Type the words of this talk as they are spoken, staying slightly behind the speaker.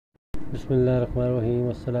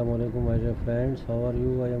Bismillahirrahmanirrahim. Assalamu alaikum, my dear friends. How are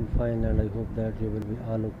you? I am fine and I hope that you will be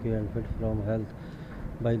all okay and fit from health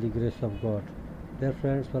by the grace of God. Dear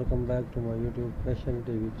friends, welcome back to my YouTube Fashion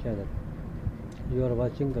TV channel. You are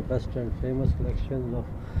watching the best and famous collections of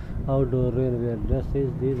outdoor rainwear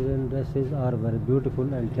dresses. These rain dresses are very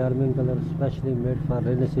beautiful and charming colors, specially made for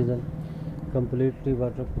rainy season, completely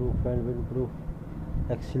waterproof and windproof.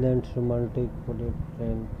 Excellent romantic hooded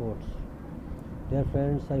raincoats. Dear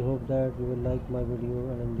friends, I hope that you will like my video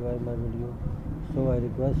and enjoy my video. So I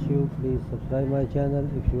request you, please subscribe my channel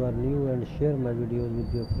if you are new and share my videos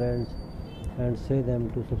with your friends and say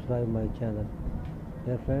them to subscribe my channel.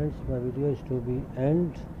 Dear friends, my video is to be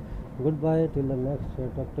end. Goodbye till the next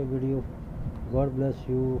attractive video. God bless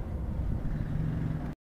you.